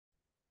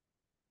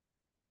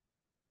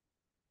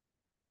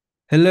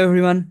Hello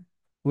everyone,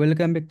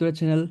 welcome back to our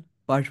channel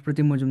Partha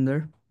Pratim Mazumdar.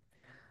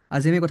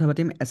 আজি আমি কথা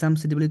পাতিম Assam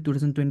CWL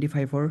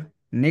 2025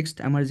 নেক্সট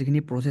আমাৰ যিখিনি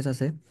প্ৰচেছ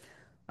আছে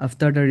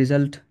আফটাৰ দ্য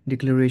ৰিজাল্ট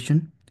ডিক্লেৰেশ্যন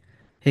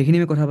সেইখিনি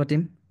আমি কথা পাতিম।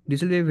 দিছ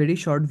will B A very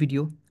short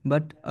video'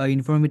 but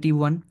informative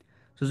one.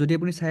 চ' যদি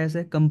আপুনি চাই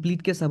আছে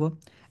কমপ্লিটকৈ চাব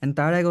এণ্ড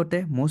তাৰ আগতে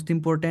মষ্ট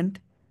ইম্পৰ্টেণ্ট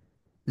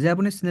যে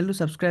আপুনি চেনেলটো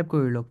ছাবস্ক্ৰাইব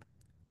কৰি লওক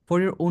for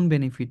your on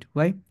benefit.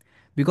 Y?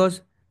 Because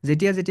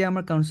যেতিয়া যেতিয়া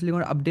আমাৰ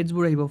কাউন্সেলিঙৰ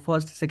আপডেটছবোৰ আহিব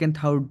ফাৰ্ষ্ট ছেকেণ্ড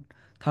থাৰ্ড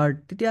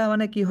তেতিয়া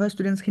মানে কি হয়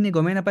ষ্টুডেণ্টছখিনি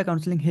গমেই নাপায়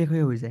কাউন্সেলিং শেষ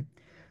হৈ যায়।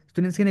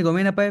 ষ্টুডেণ্টছখিনি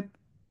গমেই নাপায়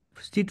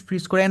ছিট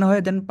ফ্ৰিজ কৰাই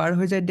নহয় দেন পাৰ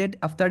হৈ যায় ডেট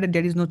আফটাৰ ডেট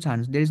দেৰ ইজ ন'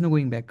 চান্স দেৰ is no'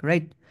 going back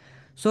right.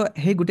 চ'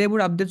 সেই গোটেইবোৰ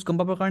আপডেটছ গম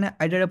পাবৰ কাৰণে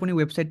আইদাৰ আপুনি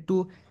ৱেবছাইটটো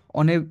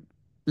on a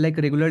like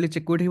regularly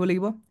check কৰি থাকিব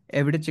লাগিব,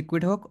 এভৰিডে চেক কৰি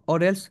থাকক, অৰ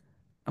এলছ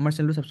আমাৰ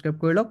চেনেলটো ছাবস্ক্ৰাইব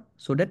কৰি লওক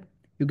চ' date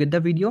you get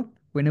the video'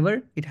 when ever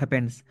it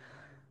happens.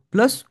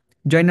 Plus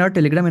join hour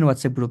Telegram and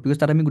WhatsApp group because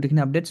তাত আমি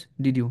গোটেইখিনি আপডেটছ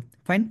দি দিওঁ।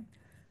 Fine,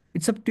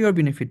 it's up to your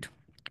benefit.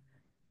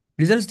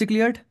 Results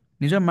ডিক্লিয়াৰ্ড,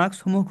 নিজৰ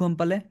মাৰ্কছসমূহ গম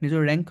পালে,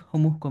 নিজৰ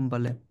ৰেংকসমূহ গম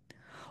পালে।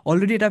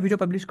 অলৰেডি এটা ভিডিঅ'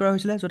 পাব্লিছ কৰা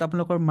হৈছিলে য'ত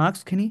আপোনালোকৰ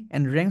মাৰ্কছখিনি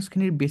এণ্ড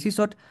ৰেংকছখিনিৰ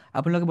বেচিছত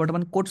আপোনালোকে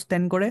বৰ্তমান ক'ত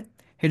ষ্টেণ্ড কৰে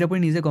সেইটো আপুনি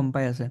নিজে গম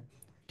পাই আছে।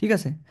 ঠিক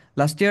আছে,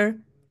 লাষ্ট ইয়াৰ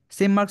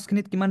ছেইম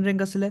মাৰ্কছখিনিত কিমান ৰেংক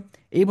আছিলে,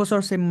 এই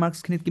বছৰ ছেইম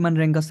মাৰ্কছখিনিত কিমান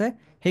ৰেংক আছে,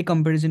 সেই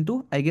কম্পেৰিজনটো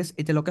আই গেছ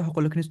এতিয়ালৈকে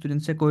সকলোখিনি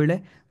ষ্টুডেণ্টছে কৰিলে।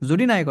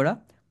 যদি নাই কৰা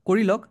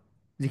কৰি লওক,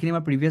 যিখিনি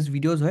আমাৰ প্ৰিভিয়াছ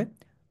ভিডিঅ'জ হয়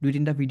দুই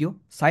তিনিটা ভিডিঅ'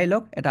 চাই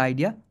লওক, এটা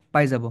আইডিয়া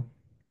পাই যাব।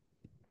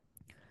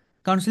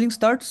 কাউন্সেলিং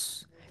ষ্টাৰ্টছ,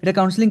 এতিয়া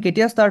কাউন্সেলিং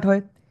কেতিয়া ষ্টাৰ্ট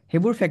হয়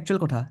সেইবোৰ ফেকচুৱেল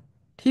কথা।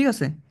 ঠিক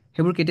আছে,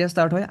 সেইবোৰ কেতিয়া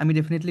ষ্টাৰ্ট হয় আমি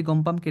ডেফিনেটলি গম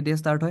পাম, কেতিয়া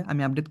ষ্টাৰ্ট হয়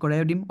আমি আপডেট কৰাই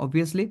দিম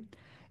অবভিয়াছলি।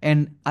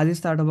 এণ্ড আজি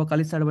ষ্টাৰ্ট হ'ব,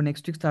 কালি ষ্টাৰ্ট হ'ব,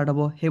 নেক্সট উইক ষ্টাৰ্ট হ'ব,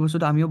 সেই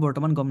বস্তুটো আমিও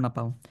বৰ্তমান গম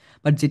নাপাওঁ।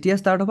 বাট যেতিয়া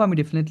ষ্টাৰ্ট হ'ব আমি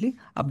ডেফিনেটলি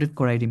আপডেট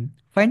কৰাই দিম।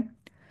 ফাইন,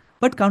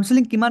 বাট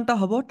কাউন্সেলিং কিমানটা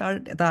হ'ব তাৰ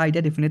এটা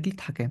আইডিয়া ডেফিনেটলি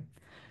থাকে।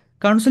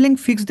 কাউন্সেলিং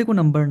ফিক্সড একো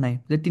নম্বৰ নাই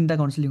যে তিনিটা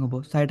কাউন্সেলিং হ'ব,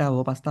 চাৰিটা হ'ব,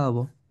 পাঁচটা হ'ব।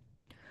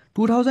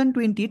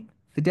 2020ত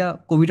যেতিয়া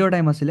ক'ভিডৰ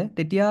টাইম আছিলে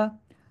তেতিয়া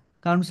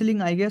কাউন্সেলিং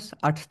আই গেছ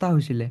 8টা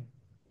হৈছিলে।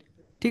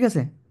 ঠিক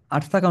আছে,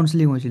 8টা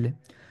কাউন্সেলিং হৈছিলে।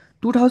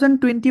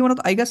 2021ত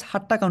আই গেছ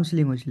 7টা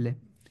কাউন্সেলিং হৈছিলে।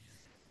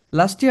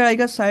 লাষ্ট ইয়াৰ আই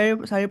গেছ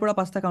চাৰিৰ পৰা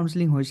পাঁচটা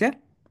কাউন্সেলিং হৈছে।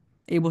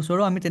 এই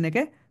বছৰো আমি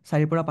তেনেকৈ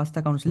চাৰিৰ পৰা পাঁচটা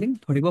কাউন্সেলিং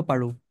ধৰিব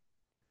পাৰোঁ।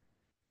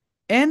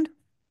 এণ্ড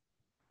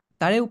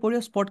তাৰে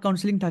উপৰিও স্পট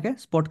কাউন্সেলিং থাকে,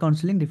 স্পট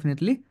কাউন্সেলিং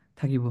ডেফিনেটলি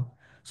থাকিব।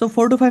 চ'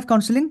 4 to 5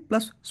 counselling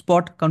plus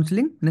spot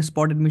counselling নে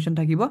স্পট এডমিশ্যন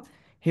থাকিব।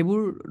 সেইবোৰ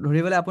ধৰি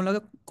পেলাই আপোনালোকে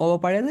ক'ব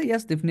পাৰে যে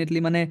য়েছ ডেফিনেটলি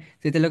মানে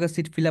যেতিয়ালৈকে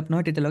ছিট ফিল আপ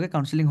নহয় তেতিয়ালৈকে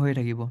কাউন্সেলিং হৈয়ে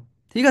থাকিব।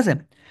 ঠিক আছে,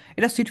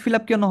 এতিয়া ছিট ফিল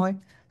আপ কিয় নহয়?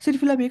 ছিট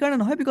ফিল আপ সেইকাৰণে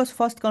নহয় বিকজ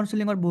ফাৰ্ষ্ট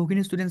কাউন্সেলিঙত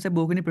বহুখিনি ষ্টুডেণ্টছে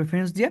বহুখিনি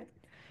প্ৰিফাৰেঞ্চ দিয়ে,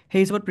 সেই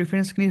হিচাপত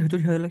প্ৰিফাৰেঞ্চখিনি হয়তো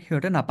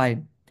সিহঁতে নাপায়।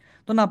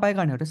 তো নাপায়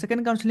কাৰণে সিহঁতে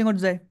ছেকেণ্ড কাউন্সেলিঙত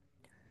যায়।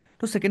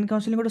 তো ছেকেণ্ড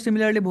কাউন্সেলিঙতো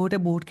চিমিলাৰলি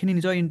বহুতখিনি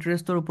নিজৰ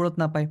ইণ্টাৰেষ্টৰ ওপৰত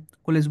নাপায়,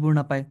 কলেজবোৰ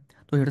নাপায়,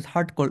 তো সিহঁতে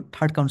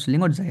থাৰ্ড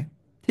কাউন্সেলিঙত যায়।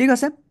 ঠিক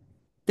আছে,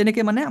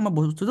 তেনেকৈ মানে আমাৰ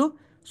বস্তুটো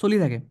চলি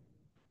থাকে।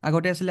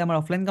 আগতে আছিলে আমাৰ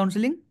অফলাইন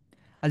কাউন্সেলিং,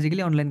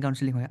 আজিকালি অনলাইন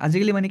কাউন্সেলিং হয়।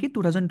 আজিকালি মানে কি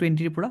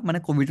 2020ৰ পৰা মানে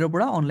ক'ভিডৰ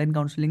পৰা অনলাইন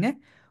কাউন্সেলিঙে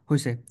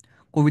হৈছে।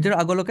 ক'ভিডৰ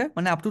আগলৈকে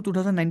মানে আপ টু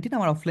 2019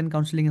 আমাৰ অফলাইন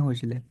কাউন্সেলিঙে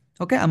হৈছিলে।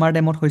 অ'কে, আমাৰ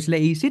টাইমত হৈছিলে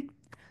AACT,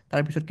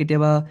 তাৰপিছত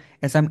কেতিয়াবা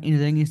এছাম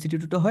ইঞ্জিনিয়াৰিং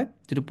ইনষ্টিটিউটতো হয়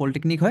যিটো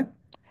পলিটেকনিক হয়।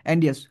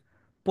 এণ্ড য়েছ,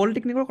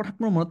 পলিটেকনিকৰ কথাত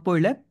মোৰ মনত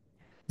পৰিলে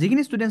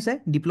যিখিনি ষ্টুডেণ্টছে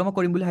ডিপ্ল'মা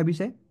কৰিম বুলি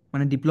ভাবিছে,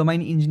 মানে diploma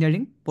in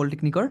engineering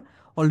পলিটেকনিকৰ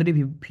already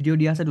video'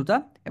 দিয়া আছে দুটা,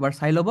 এবাৰ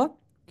চাই ল'ব।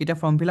 কেতিয়া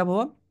ফৰ্ম ফিল আপ হ'ব,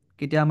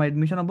 কেতিয়া আমাৰ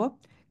এডমিশ্যন হ'ব,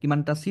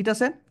 কিমানটা ছিট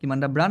আছে,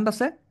 কিমানটা ব্ৰাঞ্চ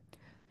আছে,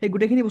 সেই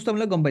গোটেইখিনি বস্তু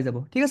আপোনালোকে গম পাই যাব।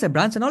 ঠিক আছে,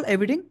 ব্ৰাঞ্চ এণ্ড অল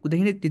এভৰিথিং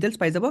গোটেইখিনি ডিটেইলছ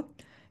পাই যাব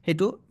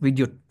সেইটো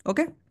ভিডিঅ'ত।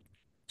 অ'কে,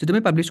 যিটো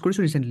আমি পাব্লিছ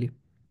কৰিছোঁ ৰিচেণ্টলি।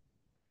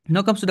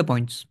 নাও comes to the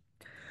points.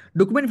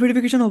 Document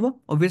verification হ'ব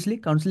অবভিয়াছলি,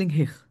 কাউন্সেলিং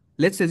শেষ।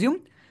 লেটছ এজিউম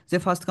যে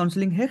ফাৰ্ষ্ট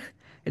কাউন্সেলিং শেষ,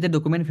 এতিয়া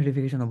ডকুমেণ্ট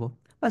ভেৰিফিকেশ্যন হ'ব,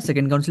 বা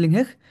ছেকেণ্ড কাউন্সেলিং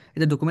শেষ,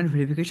 এতিয়া ডকুমেণ্ট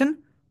ভেৰিফিকেশ্যন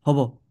হ'ব।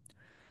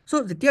 চ'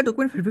 যেতিয়া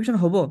ডকুমেণ্ট ভেৰিফিকেশ্যন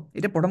হ'ব,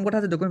 এতিয়া প্ৰথম কথা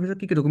যে ডকুমেণ্ট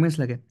ভেৰিফিকেশ্যন কি ডকুমেণ্টছ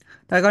লাগে,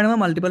 তাৰ কাৰণে মই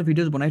মাল্টিপল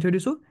ভিডিঅ'জ বনাই থৈ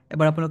দিছোঁ,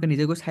 এবাৰ আপোনালোকে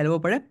নিজে গৈ চাই ল'ব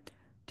পাৰে।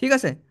 ঠিক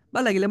আছে, বা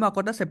লাগিলে মই আকৌ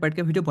এটা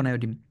ছেপাৰেটকৈ ভিডিঅ' বনাই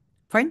দিম।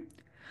 ফাইন,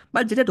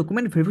 বাট যেতিয়া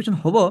ডকুমেণ্ট ভেৰিফিকেশ্যন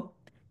হ'ব,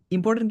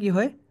 ইম্পৰ্টেণ্ট কি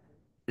হয়,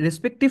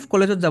 ৰেচপেক্টিভ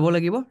কলেজত যাব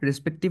লাগিব,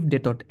 ৰেচপেক্টিভ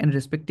ডেটত এণ্ড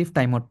ৰেচপেক্টিভ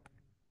টাইমত।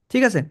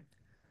 ঠিক আছে,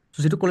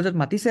 চ' যিটো কলেজত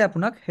মাতিছে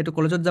আপোনাক সেইটো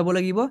কলেজত যাব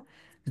লাগিব,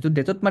 যিটো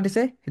ডেটত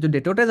মাতিছে সেইটো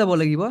ডেটতে যাব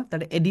লাগিব,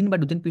 তাতে এদিন বা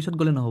দুদিন পিছত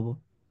গ'লে নহ'ব।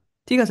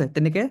 ঠিক আছে,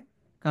 তেনেকৈ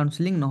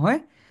কাউন্সেলিং নহয়।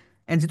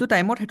 এণ্ড যিটো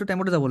টাইমত সেইটো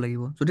টাইমতে যাব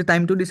লাগিব। যদি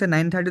টাইমটো দিছে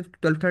 9:30 to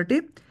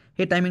 12:30,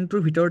 সেই টাইমিংটোৰ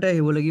ভিতৰতে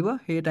আহিব লাগিব,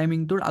 সেই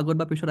টাইমিংটোৰ আগত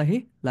বা পিছত আহি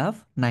লাভ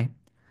নাই,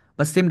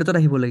 বা ছেইম ডেটত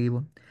আহিব লাগিব।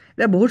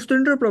 এতিয়া বহুত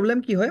ষ্টুডেণ্টৰ প্ৰব্লেম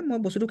কি হয়, মই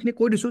বস্তুখিনি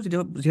কৈ দিছোঁ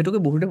যিহেতুকে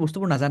বহুতে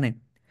বস্তুবোৰ নাজানে।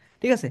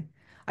 ঠিক আছে,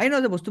 আই ন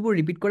যে বস্তুবোৰ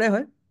ৰিপিট কৰাই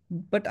হয়,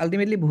 বাট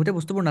আল্টিমেটলি বহুতে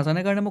বস্তুবোৰ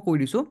নাজানে কাৰণে মই কৈ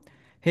দিছোঁ।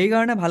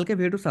 সেইকাৰণে ভালকৈ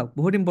ভিডিঅ'টো চাওক,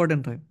 বহুত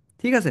ইম্পৰ্টেণ্ট হয়।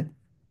 ঠিক আছে,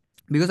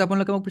 বিকজ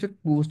আপোনালোকে মোক পিছত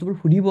বস্তুবোৰ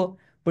সুধিব,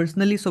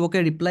 পাৰ্চনেলি চবকে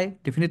ৰিপ্লাই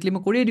ডেফিনেটলি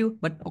মই কৰিয়ে দিওঁ,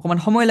 বাট অকণমান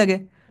সময় লাগে।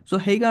 চ'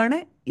 সেইকাৰণে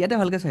ইয়াতে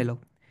ভালকৈ চাই লওক।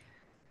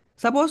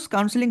 ছাপ'জ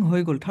কাউন্সেলিং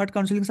হৈ গ'ল, থাৰ্ড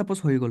কাউন্সেলিং ছাপ'জ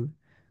হৈ গ'ল,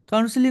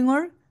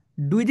 কাউন্সেলিঙৰ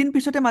 2 দিন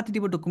পিছতে মাতি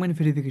দিব ডকুমেণ্ট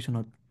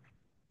ভেৰিফিকেশ্যনত।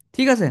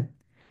 ঠিক আছে,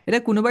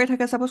 এতিয়া কোনোবাই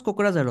থাকে ছাপ'জ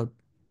কোকৰাঝাৰত,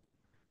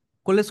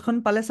 কলেজখন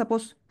পালে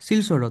ছাপ'জ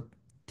শিলচৰত।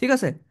 ঠিক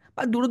আছে,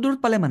 বা দূৰত দূৰত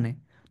পালে মানে,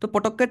 তো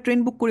পটককৈ ট্ৰেইন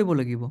বুক কৰিব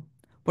লাগিব,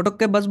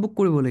 পটককৈ বাছ বুক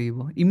কৰিব লাগিব,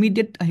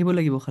 ইমিডিয়েট আহিব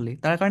লাগিব, খালি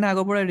তাৰ কাৰণে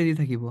আগৰ পৰাই ৰেডি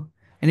থাকিব।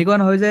 এনেকুৱা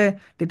নহয় যে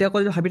তেতিয়া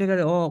কলেজ ভাবি থাকে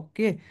যে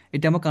অ'কে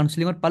এতিয়া মই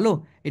কাউন্সিলিঙত পালোঁ,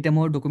 এতিয়া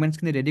মোৰ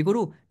ডকুমেণ্টছখিনি ৰেডি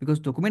কৰোঁ, বিকজ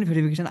ডকুমেণ্ট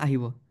ভেৰিফিকেশ্যন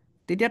আহিব।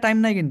 তেতিয়া টাইম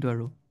নাই কিন্তু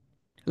আৰু।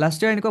 লাষ্ট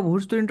ইয়াৰ এনেকুৱা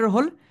বহুত ষ্টুডেণ্টৰ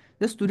হ'ল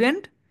যে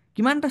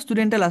কিমানটা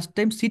ষ্টুডেণ্টে লাষ্ট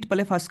টাইম ছিট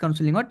পালে ফাৰ্ষ্ট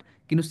কাউন্সিলিঙত,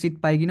 কিন্তু ছিট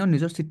পাই কিনেও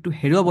নিজৰ ছিটটো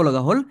হেৰুৱাব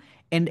লগা হ'ল,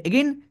 এণ্ড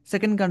এগেইন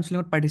ছেকেণ্ড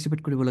কাউন্সিলিঙত পাৰ্টিচিপেট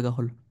কৰিব লগা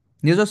হ'ল।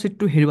 নিজৰ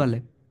ছিটটো হেৰুৱালে।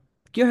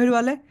 কিয়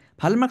হেৰুৱালে?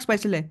 ভাল মাৰ্কছ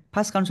পাইছিলে,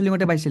 ফাৰ্ষ্ট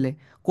কাউন্সিলিঙতে পাইছিলে,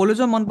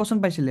 কলেজৰ মন পচন্দ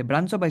পাইছিলে,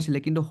 ব্ৰাঞ্চো পাইছিলে,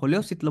 কিন্তু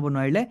হ'লেও ছিট ল'ব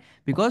নোৱাৰিলে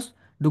বিকজ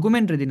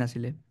ডকুমেণ্ট ৰেডি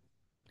নাছিলে।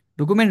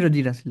 ডকুমেণ্ট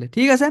ৰেডি নাছিলে।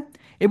 ঠিক আছে,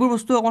 এইবোৰ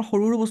বস্তু অকণ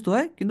সৰু সৰু বস্তু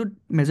হয়, কিন্তু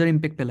মেজৰ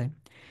ইম্পেক্ট পেলায়।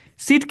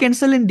 ছিট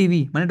কেঞ্চেল ইন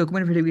ডিবি মানে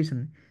ডকুমেণ্ট ভেৰিফিকেশ্যন।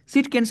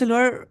 ছিট কেঞ্চেল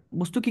হোৱাৰ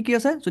বস্তু কি কি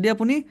আছে? যদি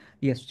আপুনি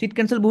ছিট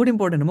কেঞ্চেল বহুত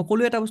ইম্পৰ্টেণ্ট। মই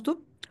ক'লোঁ এটা বস্তু,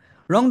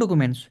 ৰং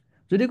ডকুমেণ্টছ।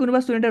 যদি কোনোবা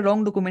ষ্টুডেণ্টে ৰং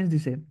ডকুমেণ্টছ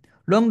দিছে,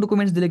 ৰং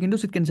ডকুমেণ্টছ দিলে কিন্তু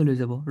ছিট কেঞ্চেল হৈ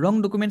যাব। ৰং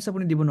ডকুমেণ্টছ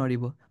আপুনি দিব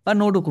নোৱাৰিব, বা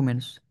ন'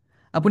 ডকুমেণ্টছ।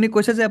 আপুনি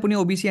কৈছে যে আপুনি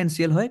অ' B C N C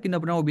L হয়, কিন্তু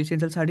আপোনাৰ অ' B C N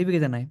C L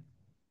চাৰ্টিফিকেটে নাই।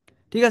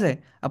 ঠিক আছে,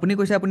 আপুনি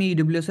কৈছে আপুনি ই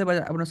ডব্লিউ এছ হয়, বা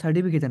আপোনাৰ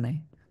চাৰ্টিফিকেটে নাই,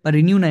 বা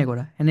ৰিনিউ নাই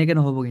কৰা, সেনেকৈ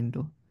নহ'ব কিন্তু।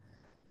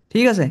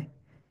 ঠিক আছে,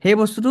 সেই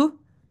বস্তুটো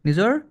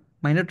নিজৰ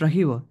মাইণ্ডত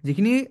ৰাখিব।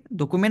 যিখিনি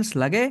ডকুমেণ্টছ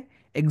লাগে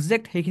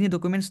একজেক্ট সেইখিনি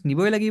ডকুমেণ্টছ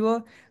নিবই লাগিব।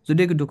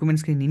 যদি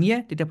ডকুমেণ্টছখিনি নিনিয়ে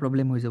তেতিয়া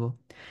প্ৰব্লেম হৈ যাব।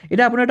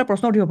 এতিয়া আপোনাৰ এটা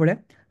প্ৰশ্ন উঠিব পাৰে,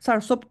 ছাৰ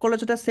চব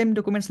কলেজতে ছেইম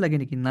ডকুমেণ্টছ লাগে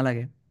নেকি?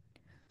 নালাগে।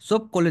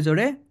 চব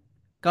কলেজৰে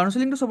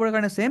কাউন্সিলিংটো চবৰে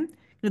কাৰণে ছেইম,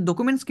 কিন্তু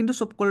ডকুমেণ্টছ কিন্তু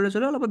চব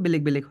কলেজৰে অলপ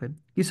বেলেগ বেলেগ হয়।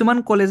 কিছুমান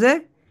কলেজে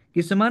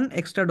কিছুমান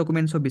এক্সট্ৰা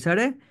ডকুমেণ্টছো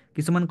বিচাৰে,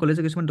 কিছুমান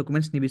কলেজে কিছুমান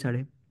ডকুমেণ্টছ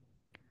নিবিচাৰে।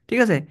 ঠিক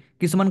আছে,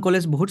 কিছুমান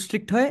কলেজ বহুত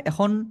ষ্ট্ৰিক্ট হয়,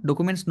 এখন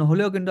ডকুমেণ্টছ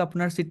নহ'লেও কিন্তু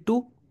আপোনাৰ ছিটটো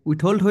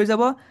উইথহল্ড হৈ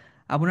যাব,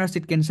 আপোনাৰ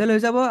ছিট কেঞ্চেল হৈ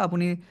যাব,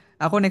 আপুনি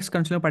আকৌ নেক্সট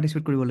কাউন্সিলিঙত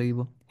পাৰ্টিচিপেট কৰিব লাগিব।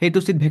 সেইটো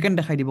ছিট ভেকেণ্ট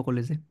দেখাই দিব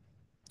কলেজে।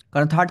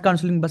 কাৰণ থাৰ্ড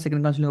কাউন্সিলিং বা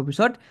ছেকেণ্ড কাউন্সিলিঙৰ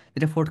পিছত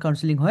যেতিয়া ফ'ৰ্থ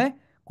কাউন্সিলিং হয়,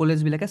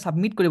 কলেজবিলাকে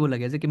ছাবমিট কৰিব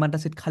লাগে যে কিমানটা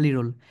ছিট খালী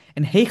ৰ'ল,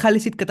 এণ্ড সেই খালী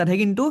ছিট কেইটাতহে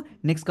কিন্তু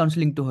নেক্সট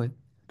কাউন্সিলিংটো হয়।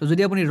 তো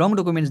যদি আপুনি ৰং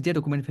ডকুমেণ্টছ দিয়ে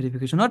ডকুমেণ্ট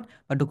ভেৰিফিকেশ্যনত,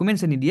 বা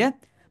ডকুমেণ্টছে নিদিয়ে,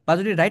 বা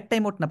যদি ৰাইট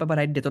টাইমত নাপায় বা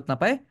ৰাইট ডেটত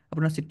নাপায়,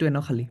 আপোনাৰ ছিটটো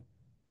এনেও খালী।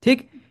 ঠিক,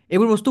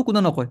 এইবোৰ বস্তু কোনো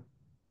নকয়।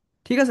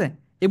 ঠিক আছে,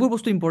 এইবোৰ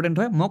বস্তু ইম্পৰ্টেণ্ট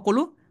হয়। মই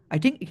ক'লোঁ, আই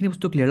থিংক এইখিনি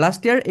বস্তু ক্লিয়াৰ।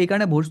 লাষ্ট ইয়াৰ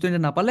এইকাৰণে বহুত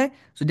ষ্টুডেণ্টে নাপালে।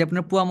 যদি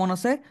আপোনাৰ পোৱা মন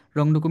আছে,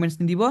 ৰং ডকুমেণ্টছ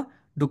নিদিব,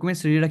 ডকুমেণ্টছ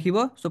ৰেডি ৰাখিব,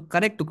 চব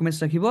কাৰেক্ট ডকুমেণ্টছ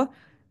ৰাখিব,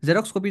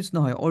 জেৰক্স কপিজ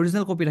নহয়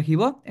অৰিজিনেল কপি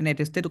ৰাখিব, এণ্ড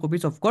এটেষ্টেড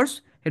কপিজ অফক'ৰ্ছ।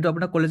 সেইটো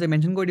আপোনাক কলেজে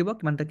মেনশ্যন কৰি দিব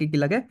কিমানটা কি কি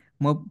লাগে,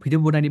 মই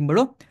ভিডিঅ' বনাই দিম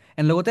বাৰু।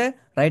 এণ্ড লগতে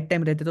ৰাইট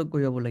টাইম ৰাইট ডেটত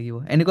কৰিব লাগিব।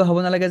 এনেকুৱা হ'ব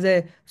নালাগে যে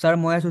ছাৰ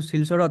মই আছোঁ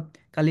শিলচৰত,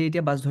 কালি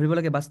এতিয়া বাছ ধৰিব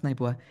লাগে, বাছ নাই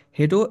পোৱা।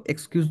 সেইটো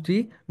এক্সকিউজ দি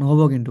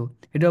নহ'ব কিন্তু।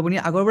 সেইটো আপুনি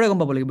আগৰ পৰাই গম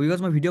পাব লাগিব, বিকজ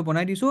মই ভিডিঅ'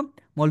 বনাই দিছোঁ,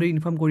 মই অলৰেডি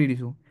ইনফৰ্ম কৰি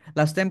দিছোঁ।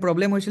 লাষ্ট টাইম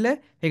প্ৰব্লেম হৈছিলে,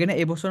 সেইকাৰণে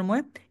এইবছৰ মই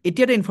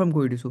এতিয়াতে ইনফৰ্ম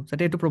কৰি দিছোঁ,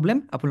 যাতে এইটো প্ৰব্লেম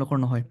আপোনালোকৰ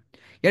নহয়।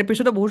 ইয়াৰ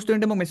পিছতো বহুত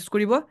ষ্টুডেণ্টে মোক মেছেজ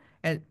কৰিব,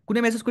 কোনে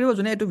মেছেজ কৰিব?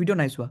 যোনে এইটো ভিডিঅ'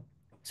 নাই চোৱা।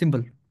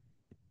 Simple.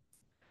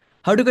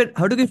 How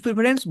to give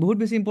preference বহুত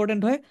বেছি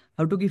ইম্পৰ্টেণ্ট হয়।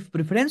 How to give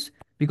preference,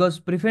 because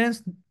preference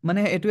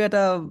মানে এইটো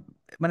এটা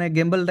মানে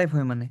গেম্বল টাইপ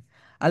হয়। মানে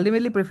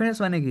আল্টিমেটলি প্ৰিফাৰেঞ্চ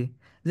মানে কি,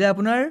 যে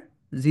আপোনাৰ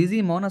যি যি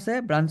মন আছে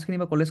ব্ৰাঞ্চখিনি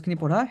বা কলেজখিনি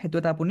পঢ়া, সেইটো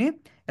এটা আপুনি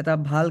এটা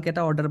ভালকৈ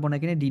এটা অৰ্ডাৰ বনাই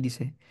কিনে দি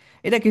দিছে।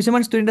 এতিয়া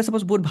কিছুমান ষ্টুডেণ্টে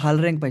ছাপ'জ বহুত ভাল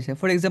ৰেংক পাইছে,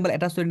 ফৰ এক্সাম্পল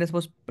এটা ষ্টুডেণ্টে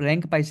ছাপ'জ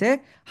ৰেংক পাইছে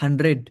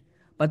 100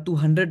 বা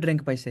 200 ৰেংক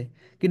পাইছে,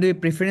 কিন্তু এই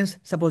প্ৰিফাৰেঞ্চ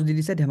ছাপ'জ দি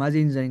দিছে ধেমাজি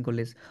ইঞ্জিনিয়াৰিং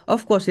কলেজ।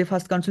 অফক'ৰ্ছ এই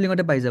ফাৰ্ষ্ট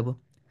কাউন্সিলিঙতে পাই যাব।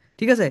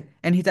 ঠিক আছে,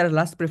 এণ্ড সি তাৰ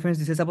লাষ্ট প্ৰিফাৰেঞ্চ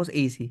দিছে ছাপ'জ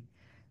AAC।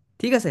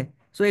 ঠিক আছে,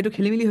 চ' এইটো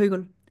খেলি মেলি হৈ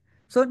গ'ল।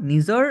 চ'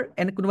 নিজৰ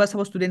কোনোবা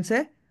ছাপ'জ ষ্টুডেণ্টছে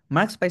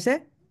মাৰ্কছ পাইছে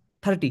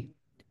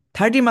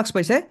 30 মাৰ্কছ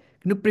পাইছে,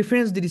 কিন্তু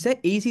প্ৰিফাৰেঞ্চ দি দিছে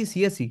AAC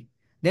CSE,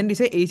 দেন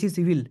দিছে AAC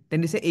চিভিল, দেন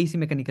দিছে AAC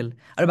মেকানিকেল,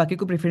 আৰু বাকী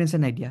একো প্ৰিফাৰেঞ্চে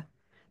নাই দিয়া।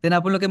 দেন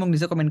আপোনালোকে মোক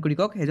নিজে কমেণ্ট কৰি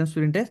কওক, এজন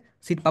ষ্টুডেণ্টে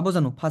ছিট পাব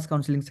জানো first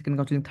counselling, second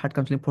counselling, third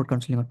counselling, fourth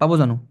কাউন্সিলিঙত পাব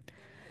জানো?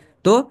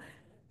 তো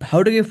how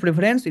to give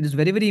preference, it is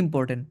very very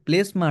important. Play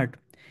smart,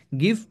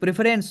 give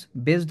preference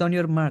based on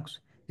your marks.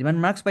 যিমান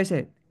মাৰ্কছ পাইছে,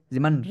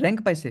 যিমান ৰেংক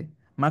পাইছে,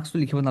 মাৰ্কছটো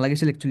লিখিব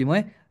নালাগিছিল একচুৱেলি,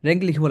 মই ৰেংক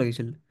লিখিব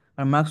লাগিছিল।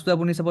 আৰু মাৰ্কছটো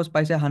আপুনি ছাপ'জ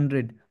পাইছে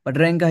 100, বাট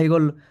ৰেংক আহি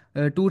গ'ল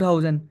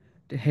 2000,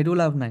 সেইটো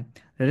লাভ নাই।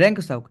 ৰেংক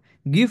চাওক,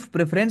 give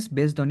preference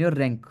based on your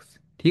rank.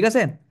 ঠিক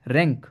আছে,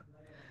 rank.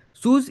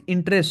 Choose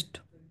interest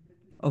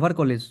over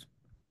college.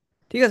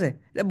 ঠিক আছে,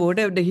 এতিয়া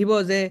বহুতে দেখিব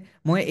যে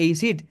মই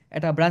AACত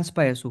এটা ব্ৰাঞ্চ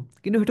পাই আছোঁ,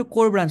 কিন্তু সেইটো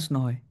ক'ৰ ব্ৰাঞ্চ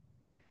নহয়,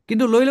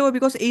 কিন্তু লৈ ল'ব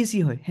বিকজ AAC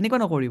হয়। সেনেকুৱা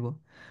নকৰিব।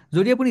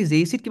 যদি আপুনি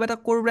JACত কিবা এটা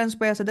ক'ৰ ব্ৰাঞ্চ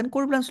পাই আছে, দেন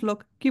ক'ৰ ব্ৰাঞ্চ লওক।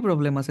 কি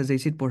প্ৰব্লেম আছে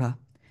JACত পঢ়া?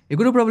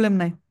 একোতো প্ৰব্লেম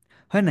নাই,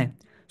 হয় নাই?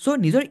 চ'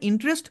 নিজৰ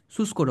ইণ্টাৰেষ্ট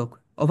চুজ কৰক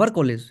অভাৰ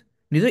কলেজ।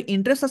 নিজৰ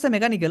ইণ্টাৰেষ্ট আছে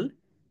মেকানিকেল,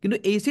 কিন্তু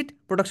AACত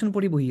প্ৰডাকশ্যন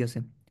পঢ়ি বহি আছে।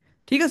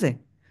 ঠিক আছে,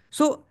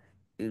 চ'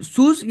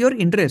 choose your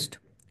interest.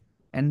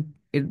 And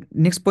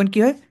next point কি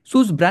হয়?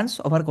 Choose branch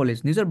over college.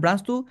 নিজৰ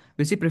ব্ৰাঞ্চটো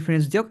বেছি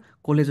প্ৰিফাৰেঞ্চ দিয়ক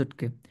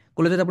কলেজতকৈ।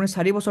 কলেজত আপুনি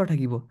 4 বছৰ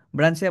থাকিব,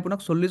 ব্ৰাঞ্চে আপোনাক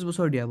 40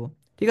 বছৰ দিয়াব।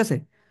 ঠিক আছে,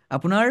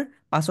 আপোনাৰ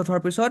পাছত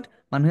হোৱাৰ পিছত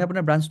মানুহে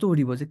আপোনাৰ ব্ৰাঞ্চটো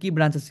সুধিব যে কি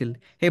ব্ৰাঞ্চ আছিল,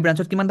 সেই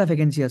ব্ৰাঞ্চত কিমানটা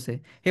ভেকেঞ্চি আছে,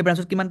 সেই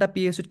ব্ৰাঞ্চত কিমানটা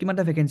PSUত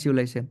কিমানটা ভেকেঞ্চি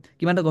ওলাইছে,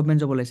 কিমানটা গভমেণ্ট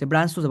জব ওলাইছে।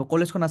 ব্ৰাঞ্চটো যাব,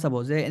 কলেজখন নাচাব।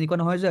 যে এনেকুৱা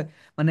নহয় যে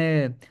মানে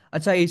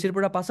আচ্ছা AACৰ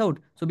পৰা পাছ আউট,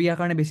 চ' ইয়াৰ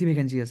কাৰণে বেছি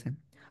ভেকেঞ্চি আছে।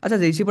 আচ্ছা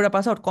JACৰ পৰা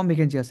পাছ আউট, কম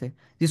ভেকেঞ্চি আছে।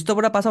 জিষ্টৰ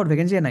পৰা পাছ আউট,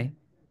 ভেকেঞ্চিয়ে নাই।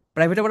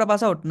 প্ৰাইভেটৰ পৰা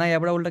পাছ আউট, নাই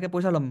ইয়াৰ পৰা উল্টাকৈ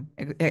পইচা ল'ম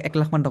 1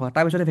 লাখ মান টকা,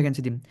 তাৰপিছতে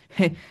ভেকেঞ্চি দিম।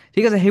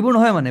 ঠিক আছে, সেইবোৰ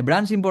নহয়। মানে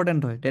ব্ৰাঞ্চ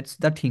ইম্পৰ্টেণ্ট হয়, that's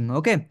the thing.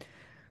 Okay,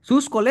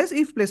 choose college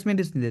if placement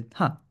is needed.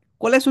 হা,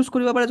 কলেজ চুজ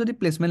কৰিব পাৰে যদি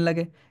প্লেচমেণ্ট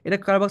লাগে।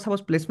 এতিয়া কাৰোবাক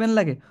ছাপ'জ প্লেচমেণ্ট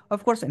লাগে,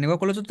 অফক'ৰ্ছ এনেকুৱা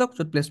কলেজত যাওক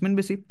য'ত প্লেচমেণ্ট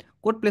বেছি।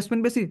 ক'ত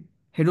প্লেচমেণ্ট বেছি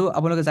সেইটো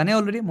আপোনালোকে জানে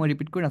অলৰেডি, মই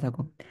ৰিপিট কৰি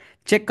নাথাকোঁ।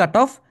 চেক কাট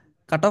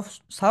অফ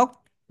চাওক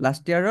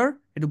লাষ্ট ইয়াৰৰ,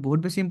 সেইটো বহুত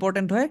বেছি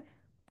ইম্পৰ্টেণ্ট হয়।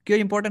 কিয়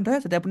ইম্পৰ্টেণ্ট হয়?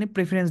 যাতে আপুনি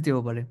প্ৰিফাৰেঞ্চ দিব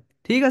পাৰে।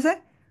 ঠিক আছে,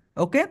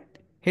 অ'কে,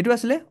 সেইটো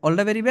আছিলে। All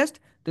the very best.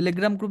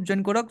 Telegram group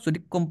join কৰক যদি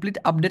কমপ্লিট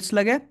আপডেটছ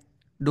লাগে,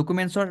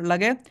 ডকুমেণ্টছৰ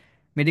লাগে,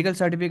 মেডিকেল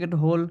চাৰ্টিফিকেট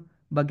হ'ল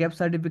বা গেপ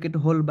চাৰ্টিফিকেট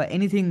হ'ল বা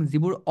এনিথিং,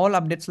 যিবোৰ অল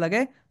আপডেটছ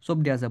লাগে চব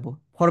দিয়া যাব।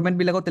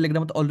 ফৰ্মেটবিলাকত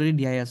টেলিগ্ৰামত অলৰেডি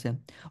দিয়াই আছে।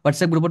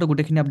 হোৱাটছএপ গ্ৰুপতো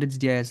গোটেইখিনি আপডেটছ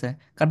দিয়াই আছে।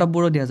 কাট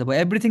অফবোৰো দিয়া যাব,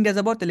 এভৰিথিং দিয়া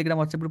যাব টেলিগ্ৰাম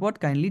হোৱাটছএপ গ্ৰুপত।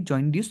 Kindly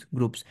join this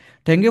groups.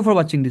 Thank U for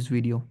ৱাচিং দিছ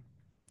video'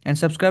 and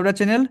subscribe the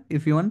channel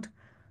if U want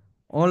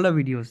all the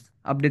videos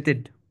updated